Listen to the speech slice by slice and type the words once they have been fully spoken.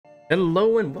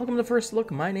Hello and welcome to First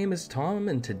Look. My name is Tom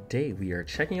and today we are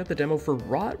checking out the demo for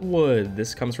Rotwood.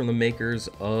 This comes from the makers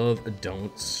of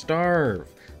Don't Starve.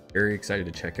 Very excited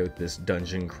to check out this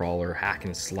dungeon crawler hack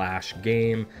and slash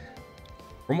game.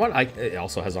 From what it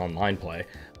also has online play.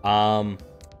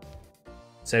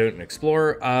 Set out and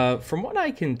explore. From what I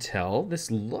can tell,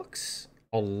 this looks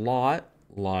a lot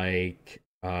like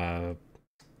Cult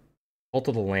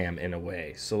of the Lamb in a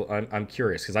way. So I'm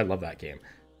curious because I love that game.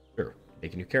 Sure.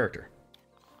 Make a new character.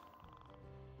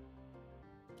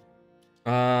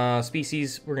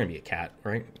 Species, we're gonna be a cat,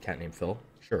 right? Cat named Phil.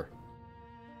 Sure.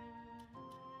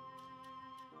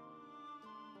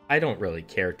 I don't really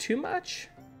care too much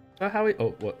about how we...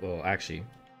 Oh, well, actually.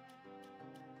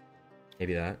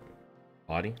 Maybe that.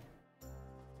 Body.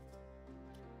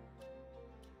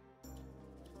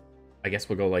 I guess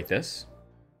we'll go like this.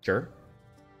 Sure.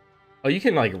 Oh, you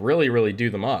can, like, really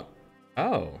do them up.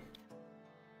 Oh.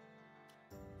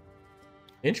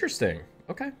 Interesting.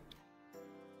 Okay.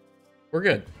 We're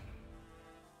good.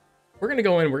 We're going to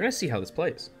go in. We're going to see how this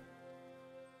plays.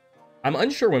 I'm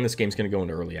unsure when this game's going to go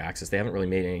into early access. They haven't really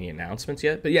made any announcements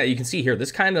yet. But yeah, you can see here,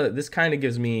 this kind of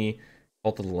gives me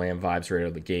Cult of the Lamb vibes right out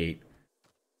of the gate.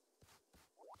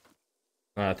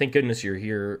 Thank goodness you're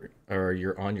here, or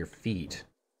you're on your feet.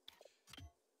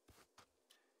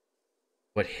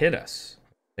 What hit us?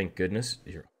 Thank goodness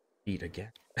you're on your feet again.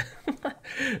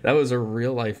 That was a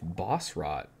real-life boss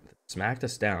rot that smacked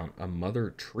us down. A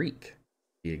mother treek, to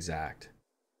be exact.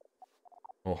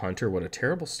 Oh, Hunter, what a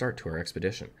terrible start to our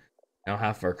expedition. Now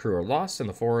half of our crew are lost in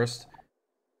the forest,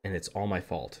 and it's all my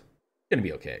fault. It's gonna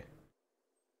be okay.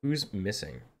 Who's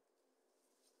missing?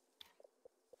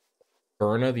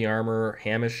 Berna, the armor,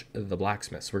 Hamish, the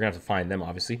blacksmiths. We're gonna have to find them,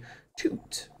 obviously.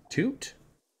 Toot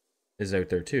is out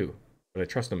there too, but I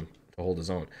trust him to hold his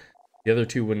own. The other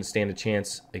two wouldn't stand a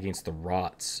chance against the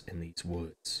rots in these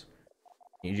woods.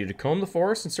 I need you to comb the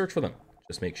forest and search for them.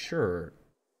 Just make sure,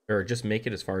 or just make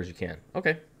it as far as you can.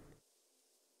 Okay.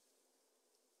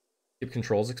 Skip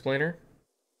controls explainer.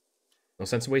 No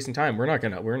sense of wasting time. I'm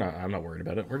not worried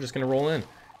about it. We're just gonna roll in.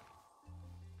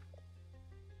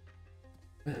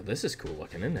 This is cool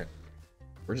looking, isn't it?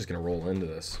 We're just gonna roll into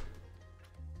this.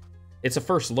 It's a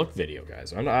first look video,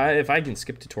 guys. If I can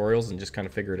skip tutorials and just kind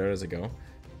of figure it out as I go.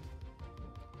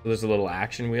 So there's a little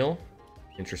action wheel.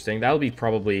 Interesting. That'll be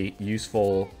probably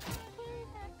useful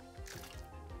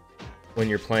when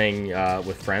you're playing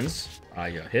with friends.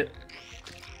 You hit.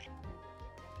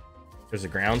 There's a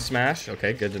ground smash.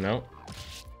 Okay, good to know.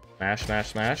 Smash, smash,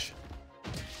 smash.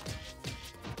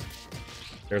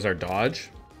 There's our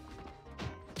dodge.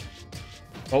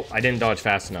 Oh, I didn't dodge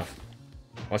fast enough.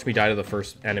 Watch me die to the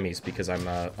first enemies because I'm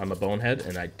a bonehead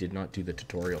and I did not do the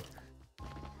tutorial.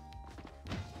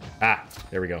 Ah,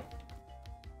 there we go.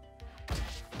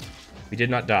 We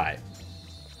did not die.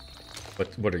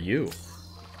 What are you?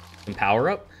 Some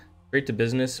power up? Straight to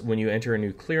business. When you enter a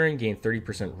new clearing, gain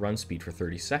 30% run speed for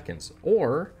 30 seconds.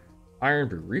 Or Iron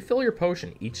Brew. Refill your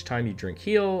potion. Each time you drink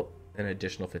heal, an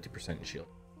additional 50% in shield.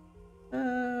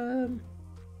 You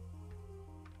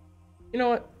know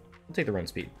what? I'll take the run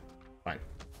speed. Fine.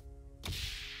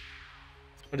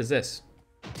 What is this?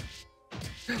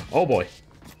 Oh boy.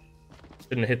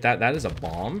 Shouldn't have hit that. That is a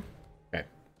bomb. Okay.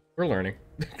 We're learning.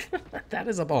 That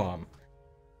is a bomb.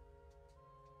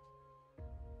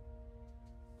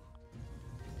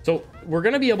 So we're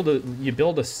going to be able to,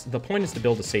 the point is to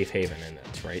build a safe haven in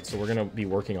it, right? So we're going to be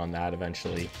working on that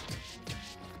eventually.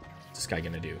 What's this guy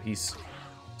going to do? He's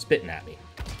spitting at me.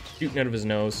 Shooting out of his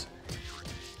nose.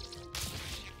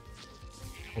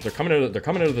 Oh, they're coming out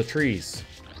of the trees.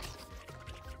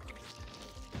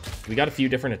 We got a few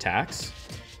different attacks.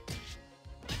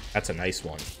 That's a nice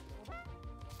one.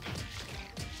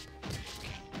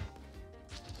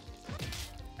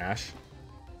 Ash.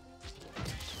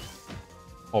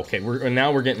 Okay,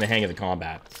 now we're getting the hang of the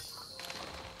combat.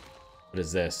 What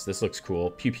is this? This looks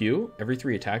cool. Pew pew. Every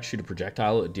 3 attacks, shoot a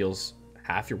projectile. It deals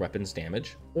half your weapon's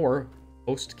damage. Or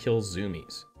post kill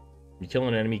zoomies. You kill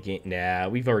an enemy, gain... Nah,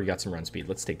 we've already got some run speed.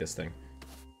 Let's take this thing.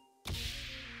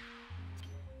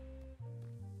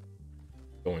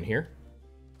 Go in here.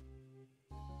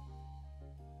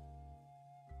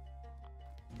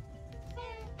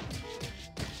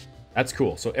 That's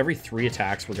cool. So every 3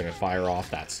 attacks, we're going to fire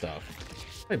off that stuff.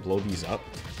 If I blow these up,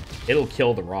 it'll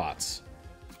kill the rots.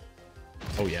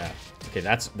 Oh, yeah. Okay,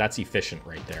 that's efficient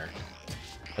right there.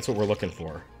 That's what we're looking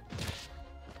for.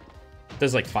 It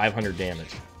does like 500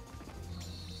 damage.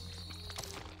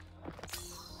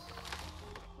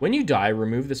 When you die,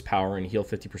 remove this power and heal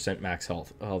 50% max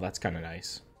health. Oh, that's kind of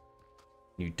nice.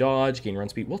 You dodge, gain run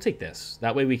speed. We'll take this.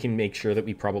 That way we can make sure that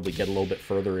we probably get a little bit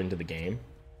further into the game.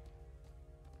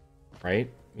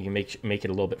 right? We can make it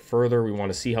a little bit further. We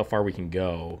want to see how far we can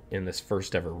go in this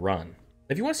first ever run.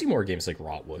 If you want to see more games like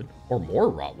Rotwood, or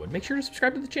more Rotwood, make sure to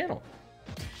subscribe to the channel.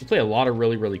 We play a lot of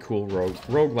really, really cool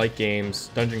roguelike games,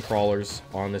 dungeon crawlers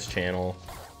on this channel.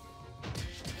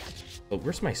 But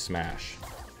where's my smash?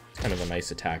 It's kind of a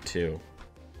nice attack, too.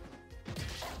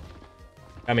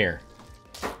 Come here.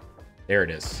 There it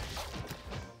is.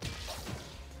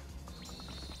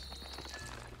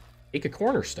 Take a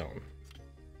cornerstone.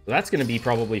 So that's going to be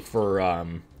probably for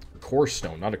core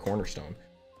stone, not a cornerstone.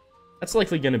 That's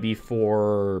likely going to be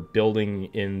for building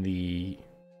in the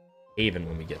haven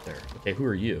when we get there. Okay, who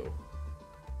are you?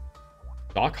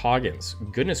 Doc Hoggins.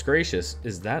 Goodness gracious,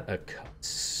 is that a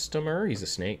customer? He's a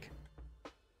snake.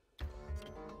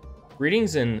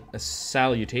 Greetings and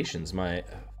salutations, my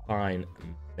fine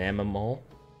mammal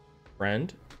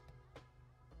friend.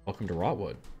 Welcome to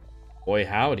Rotwood. Boy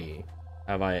howdy,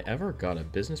 have I ever got a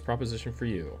business proposition for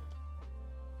you.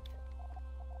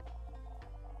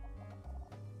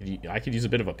 I could use a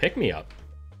bit of a pick-me-up.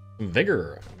 Some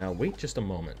vigor. Now wait just a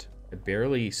moment. I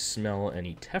barely smell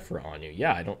any tephra on you.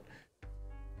 Yeah, I don't...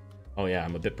 Oh yeah,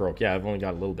 I'm a bit broke. Yeah, I've only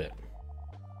got a little bit.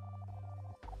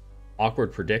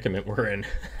 Awkward predicament we're in.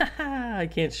 I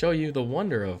can't show you the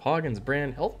wonder of Hoggins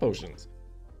brand health potions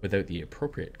without the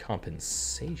appropriate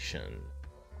compensation.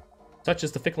 Such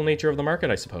is the fickle nature of the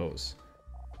market, I suppose.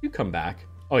 You come back.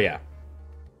 Oh yeah.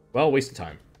 Well, waste of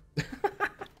time.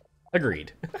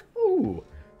 Agreed. Ooh.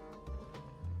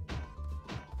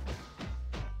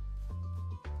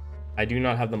 I do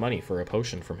not have the money for a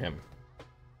potion from him.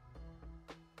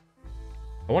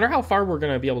 I wonder how far we're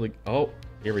going to be able to... Oh,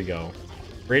 here we go.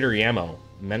 Greater Yamo,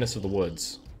 Menace of the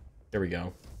Woods. There we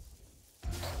go.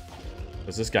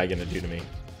 What's this guy going to do to me?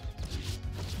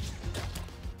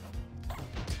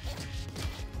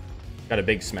 Got a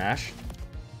big smash.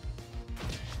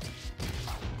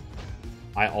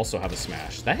 I also have a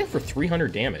smash. That hit for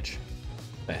 300 damage.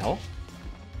 What the hell?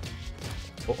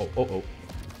 Oh, oh, oh, oh.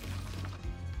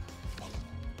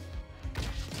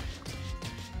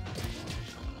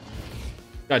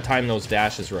 Gotta time those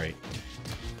dashes right.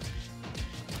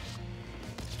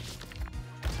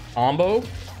 Combo?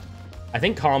 I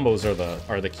think combos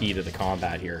are the key to the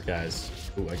combat here, guys.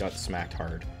 Ooh, I got smacked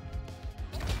hard.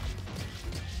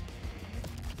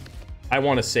 I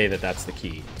want to say that that's the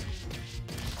key.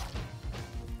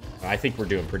 I think we're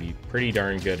doing pretty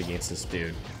darn good against this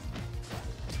dude.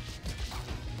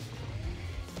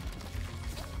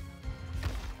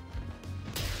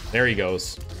 There he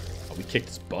goes. Oh, we kicked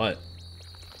his butt.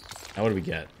 Now what do we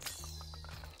get?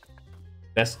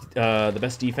 The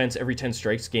best defense every 10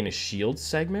 strikes gain a shield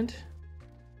segment.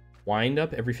 Wind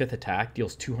up every 5th attack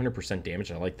deals 200%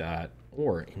 damage. I like that.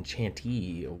 Or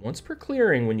enchantee. Once per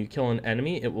clearing, when you kill an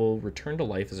enemy, it will return to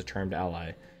life as a charmed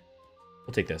ally.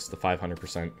 We'll take this, the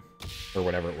 500% or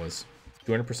whatever it was.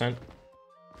 200%.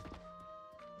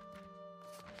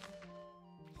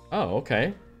 Oh,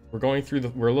 okay. We're going through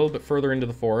we're a little bit further into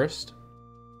the forest.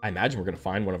 I imagine we're gonna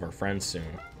find one of our friends soon.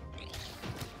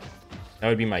 That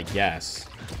would be my guess.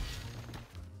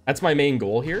 That's my main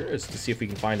goal here, is to see if we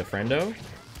can find a friendo.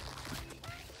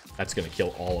 That's gonna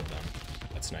kill all of them.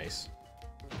 That's nice.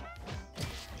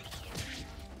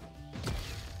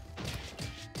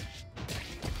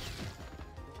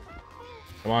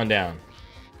 Come on down.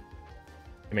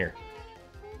 Come here.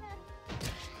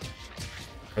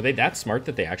 Are they that smart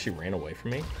that they actually ran away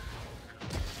from me?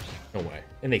 No way.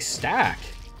 And they stack.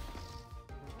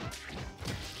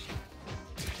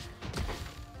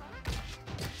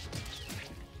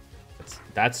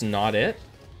 That's not it.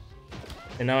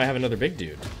 And now I have another big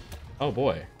dude. Oh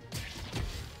boy.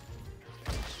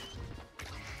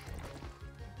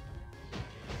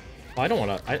 Oh, I don't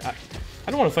want to. I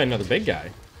don't want to fight another big guy.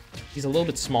 He's a little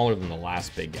bit smaller than the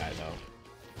last big guy, though.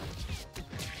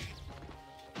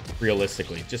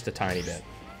 Realistically, just a tiny bit.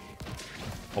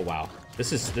 Oh wow,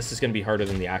 this is gonna be harder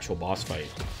than the actual boss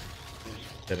fight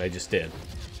that I just did.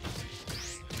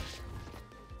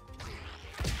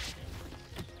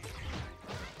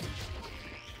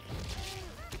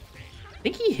 I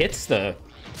think he hits the...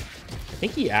 I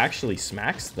think he actually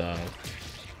smacks the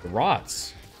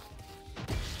rots.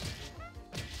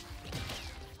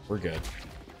 We're good.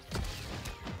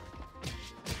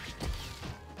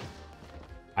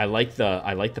 I like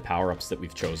the power-ups that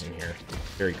we've chosen here.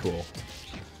 Very cool.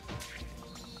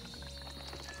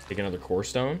 Take another core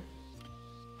stone.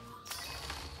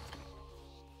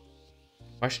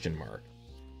 Question mark.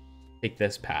 Take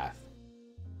this path.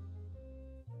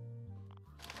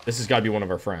 This has got to be one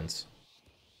of our friends.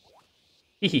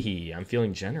 Hehehe, I'm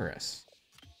feeling generous.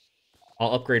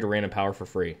 I'll upgrade a random power for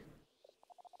free.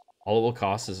 All it will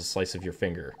cost is a slice of your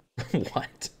finger.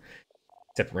 What?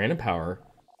 Except random power.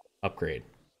 Upgrade.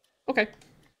 Okay.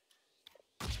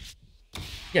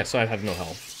 Yeah, so I have no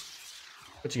health.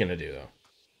 What you gonna do, though?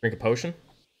 Drink a potion?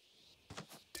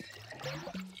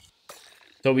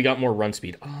 So we got more run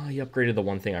speed. Oh, he upgraded the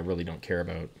one thing I really don't care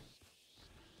about.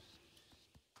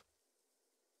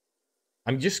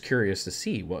 I'm just curious to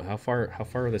see how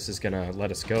far this is gonna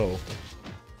let us go.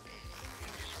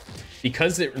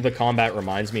 Because the combat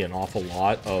reminds me an awful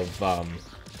lot of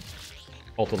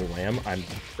Cult of the Lamb, I'm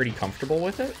pretty comfortable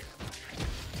with it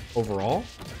overall.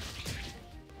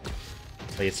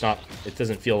 Like it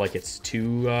doesn't feel like it's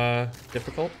too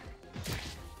difficult.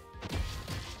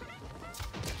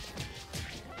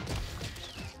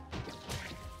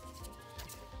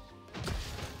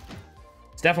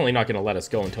 It's definitely not going to let us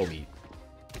go until we,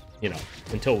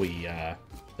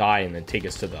 die and then take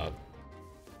us to the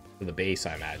base,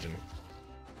 I imagine.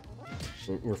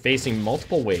 We're facing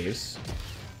multiple waves.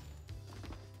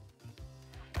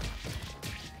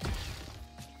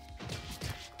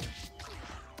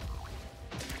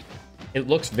 It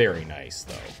looks very nice,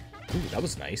 though. Ooh, that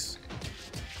was nice.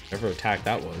 Whatever attack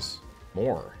that was.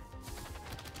 More.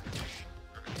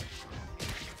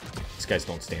 These guys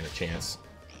don't stand a chance.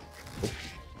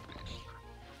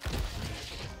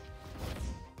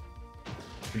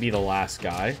 Be the last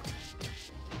guy.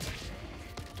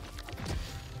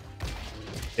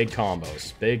 Big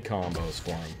combos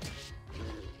for him.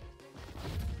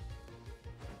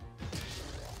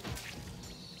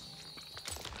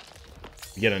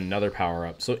 You get another power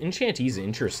up. So Enchantee's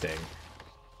interesting.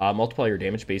 Multiply your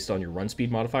damage based on your run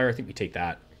speed modifier. I think we take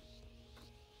that.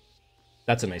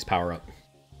 That's a nice power up.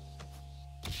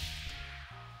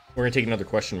 We're gonna take another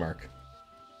question mark.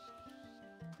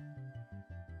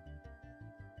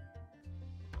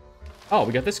 Oh,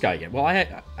 we got this guy again. Well,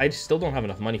 I still don't have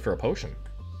enough money for a potion.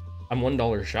 I'm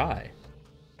 $1 shy.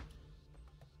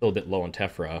 Still a bit low on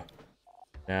Tephra.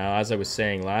 Now, as I was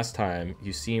saying last time,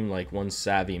 you seem like one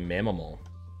savvy mammal.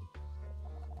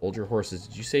 Hold your horses.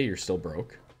 Did you say you're still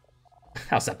broke?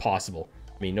 How's that possible?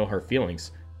 I mean, no hard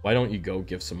feelings. Why don't you go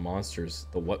give some monsters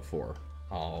the what for?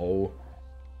 Oh.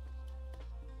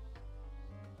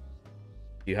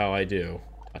 See how I do.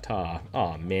 Ta-ta.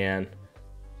 Aw, man.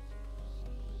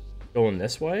 Going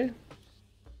this way?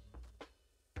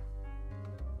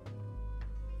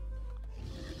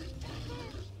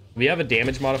 We have a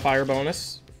damage modifier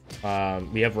bonus.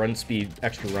 We have run speed,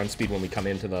 extra run speed when we come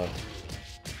into the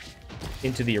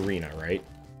arena, right?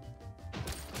 I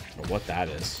don't know what that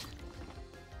is.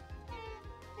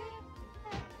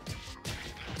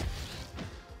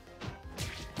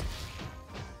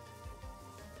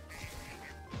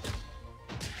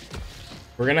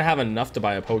 We're gonna have enough to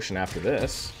buy a potion after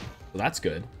this. So that's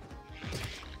good.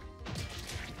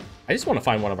 I just want to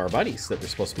find one of our buddies that we're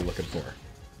supposed to be looking for.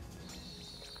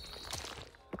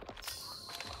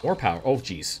 More power. Oh,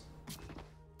 jeez.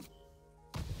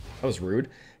 That was rude.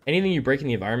 Anything you break in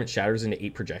the environment shatters into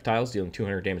 8 projectiles, dealing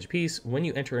 200 damage apiece. When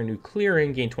you enter a new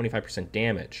clearing, gain 25%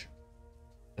 damage.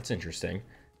 That's interesting.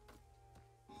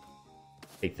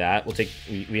 Take that. We'll take...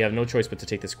 We have no choice but to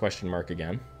take this question mark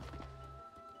again.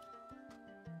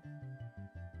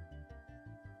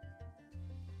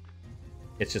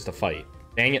 It's just a fight.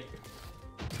 Dang it.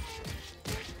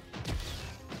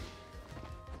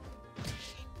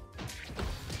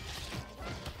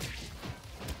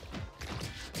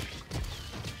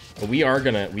 But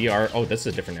oh, this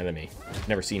is a different enemy.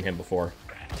 Never seen him before.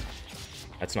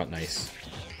 That's not nice.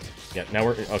 Yeah, now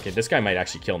okay, this guy might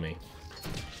actually kill me.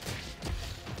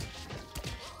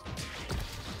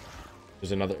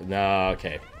 There's another, no,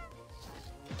 okay.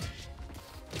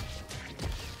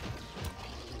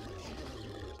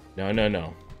 No, no,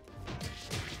 no.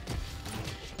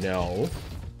 No.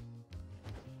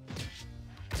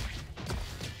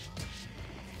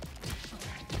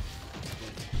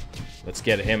 Let's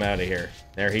get him out of here.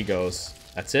 There he goes.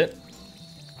 That's it.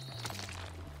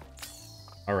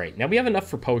 Alright, now we have enough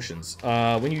for potions.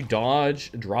 When you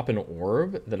dodge, drop an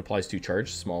orb that applies 2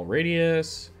 charge, small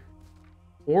radius.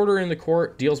 Order in the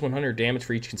court deals 100 damage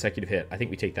for each consecutive hit. I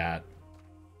think we take that.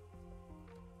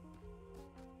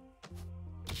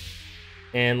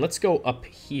 And let's go up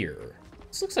here.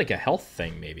 This looks like a health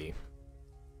thing, maybe.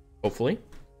 Hopefully.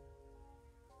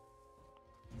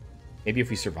 Maybe if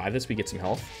we survive this, we get some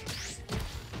health.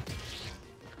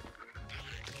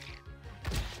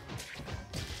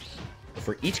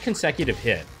 For each consecutive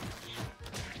hit,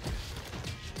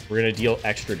 we're going to deal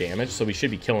extra damage, so we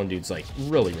should be killing dudes, like,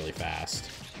 really, really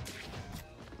fast.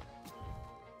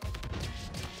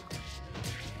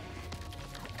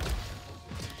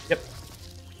 Yep.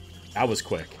 That was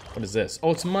quick. What is this?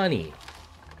 Oh, it's money.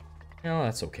 Well,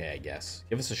 that's okay, I guess.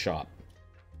 Give us a shop.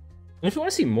 And if you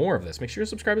want to see more of this, make sure to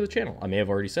subscribe to the channel. I may have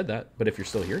already said that, but if you're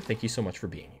still here, thank you so much for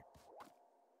being here.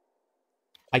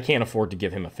 I can't afford to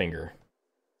give him a finger.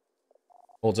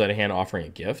 Holds out a hand offering a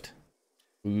gift.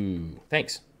 Ooh,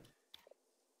 thanks.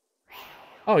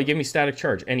 Oh, he gave me static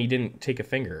charge, and he didn't take a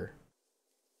finger.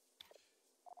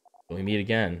 Will we meet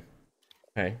again?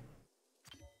 Okay.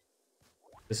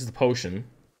 This is the potion.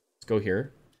 Let's go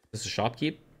here. This is a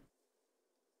shopkeep.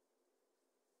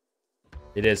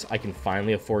 It is. I can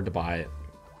finally afford to buy it.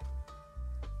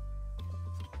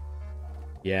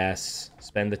 Yes.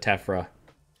 Spend the tephra.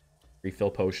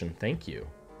 Refill potion. Thank you.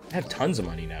 I have tons of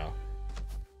money now.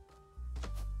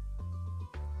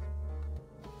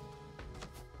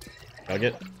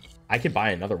 I could buy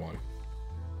another one.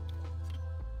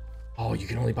 Oh, you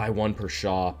can only buy one per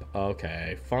shop.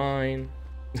 Okay, fine.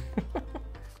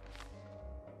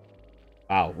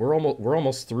 Wow, we're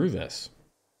almost through this.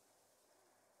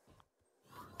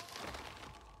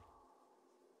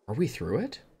 Are we through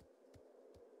it?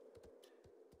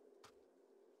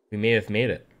 We may have made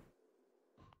it.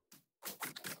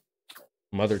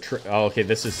 Mother Treek. Oh, okay,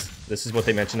 this is what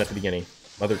they mentioned at the beginning.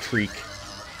 Mother Treek.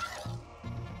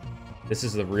 This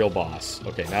is the real boss.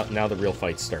 Okay, now the real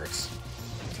fight starts.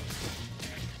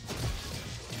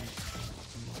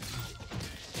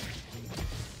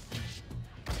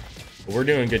 We're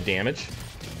doing good damage.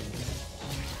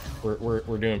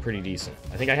 We're doing pretty decent.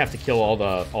 I think I have to kill all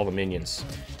the minions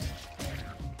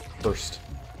first.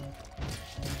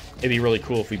 It'd be really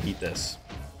cool if we beat this.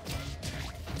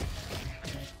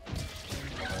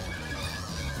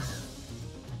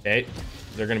 Okay,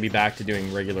 they're gonna be back to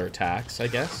doing regular attacks, I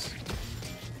guess.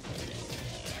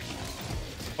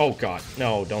 Oh god,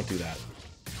 no, don't do that.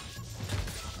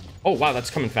 Oh wow, that's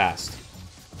coming fast.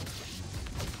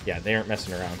 Yeah, they aren't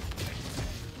messing around.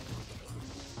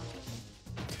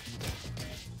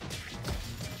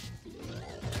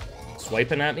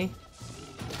 Swiping at me?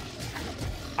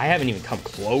 I haven't even come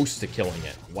close to killing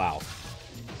it. Wow.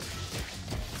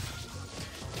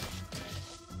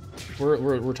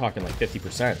 We're talking like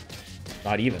 50%.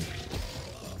 Not even.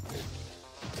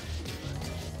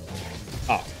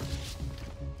 Oh.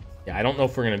 Yeah, I don't know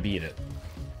if we're gonna beat it.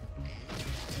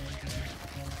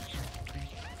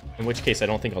 In which case, I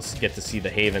don't think I'll get to see the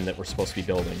haven that we're supposed to be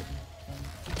building.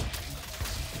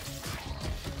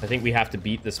 I think we have to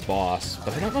beat this boss,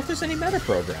 but I don't know if there's any meta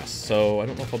progress, so I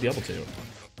don't know if I'll be able to.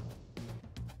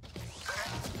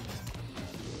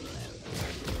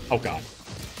 Oh god.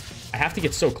 I have to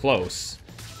get so close.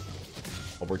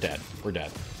 Oh, we're dead. We're dead.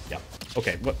 Yep.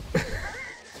 Okay, what?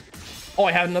 Oh,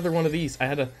 I had another one of these. I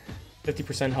had a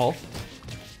 50% health.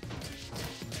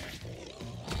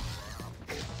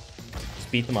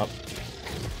 Just beat them up.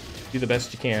 Do the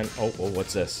best you can. Oh,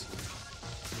 what's this?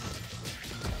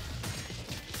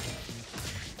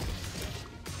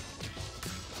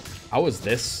 How is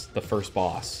this the first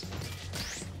boss?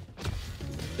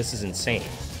 This is insane.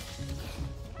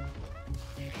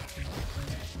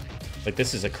 Like,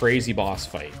 this is a crazy boss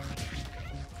fight.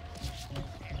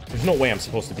 There's no way I'm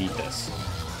supposed to beat this.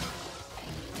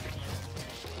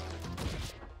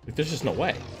 Like, there's just no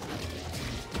way.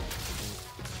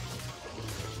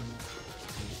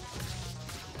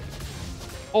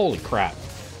 Holy crap.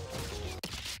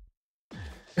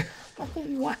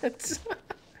 What?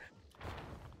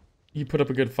 You put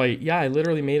up a good fight. Yeah, I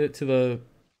literally made it to the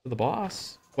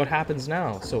boss. What happens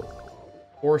now? So,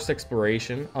 forest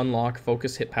exploration, unlock,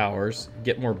 focus hit powers,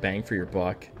 get more bang for your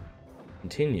buck,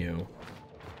 continue,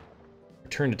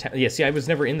 return to town. Yeah, see, I was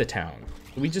never in the town.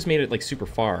 We just made it like super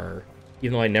far,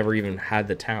 even though I never even had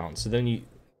the town. So then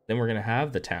we're gonna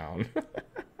have the town.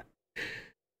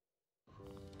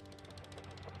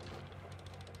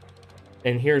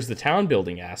 And here's the town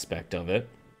building aspect of it.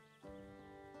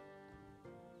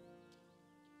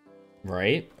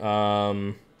 Right? Now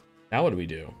what do we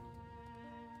do?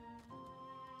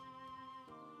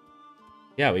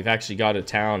 Yeah, we've actually got a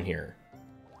town here.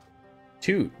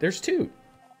 Toot. There's Toot.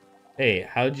 Hey,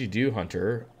 how'd you do,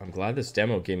 Hunter? I'm glad this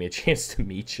demo gave me a chance to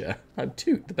meet you. I'm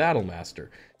Toot, the Battle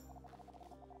Master.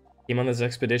 Came on this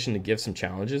expedition to give some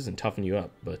challenges and toughen you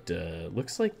up, but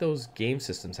looks like those game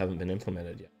systems haven't been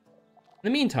implemented yet.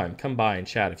 In the meantime, come by and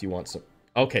chat if you want some.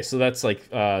 Okay, so that's like,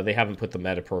 they haven't put the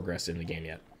meta progress in the game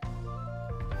yet.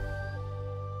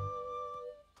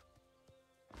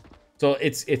 So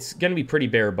it's gonna be pretty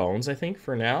bare bones, I think,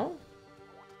 for now.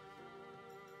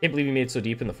 Can't believe you made it so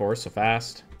deep in the forest so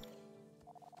fast.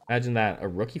 Imagine that, a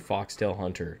rookie foxtail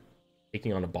hunter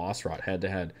taking on a boss rot head to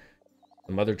head.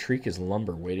 The Mother Treek is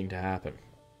lumber waiting to happen.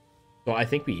 So I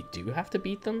think we do have to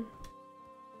beat them.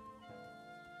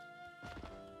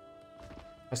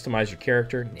 Customize your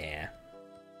character? Nah.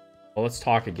 Well, let's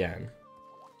talk again.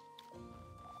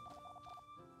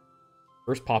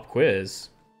 First pop quiz.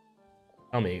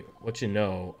 Tell me what you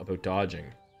know about dodging.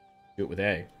 Do it with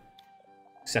A.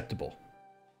 Acceptable.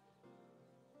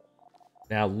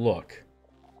 Now look.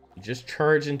 You just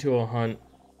charge into a hunt,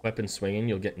 weapon swinging,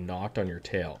 you'll get knocked on your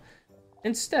tail.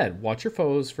 Instead, watch your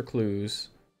foes for clues.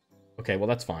 Okay, well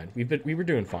that's fine. We were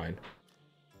doing fine.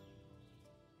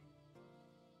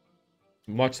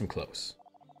 Watch them close.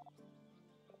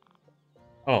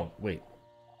 Oh, wait.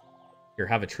 Here,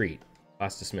 have a treat.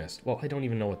 Class dismissed. Well, I don't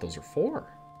even know what those are for.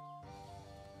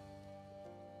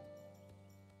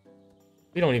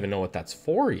 We don't even know what that's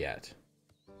for yet.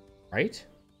 Right?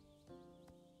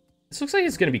 This looks like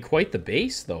it's going to be quite the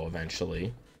base, though,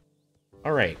 eventually.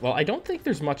 Alright, well, I don't think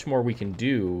there's much more we can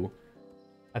do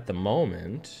at the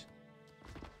moment.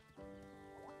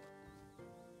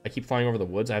 I keep flying over the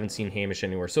woods. I haven't seen Hamish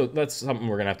anywhere. So that's something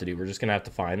we're going to have to do. We're just going to have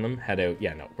to find them, head out.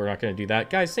 Yeah, no, we're not going to do that.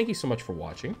 Guys, thank you so much for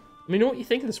watching. Let me know what you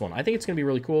think of this one. I think it's going to be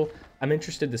really cool. I'm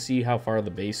interested to see how far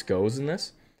the base goes in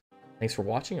this. Thanks for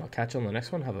watching. I'll catch you on the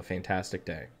next one. Have a fantastic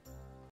day.